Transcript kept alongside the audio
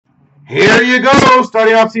Here you go.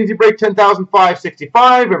 Starting off C&C break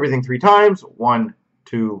 10,565. Everything 3 times. 1,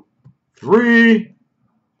 2, 3.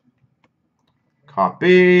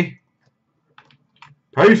 Copy.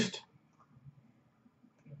 Paste.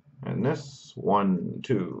 And this 1,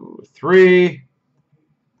 2, 3.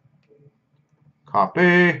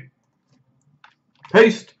 Copy.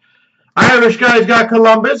 Paste. Irish guy's got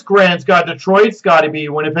Columbus. Grant's got Detroit. Scotty B.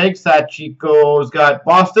 Winnipeg. Satchiko's got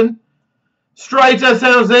Boston. Stripes at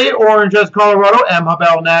San Jose. Orange at Colorado. M.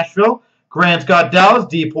 Habel Nashville. Grant's got Dallas.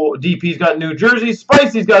 DP's got New Jersey.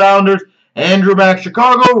 Spicy's got Islanders. Andrew Mack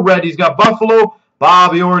Chicago. Reddy's got Buffalo.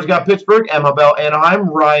 Bobby Orr's got Pittsburgh. M. Habel Anaheim.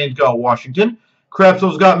 Ryan's got Washington.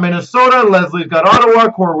 Krebsel's got Minnesota. Leslie's got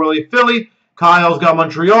Ottawa. Corwillie Philly. Kyle's got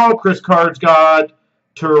Montreal. Chris Card's got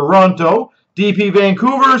Toronto. DP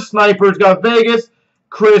Vancouver. Sniper's got Vegas.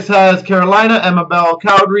 Chris has Carolina. Emma Bell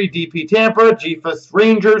Calgary. DP Tampa. Jeepus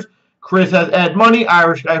Rangers. Chris has Ed Money.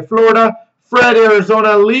 Irish guy Florida. Fred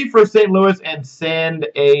Arizona. Lee for St. Louis. And Sand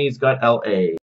A's got LA.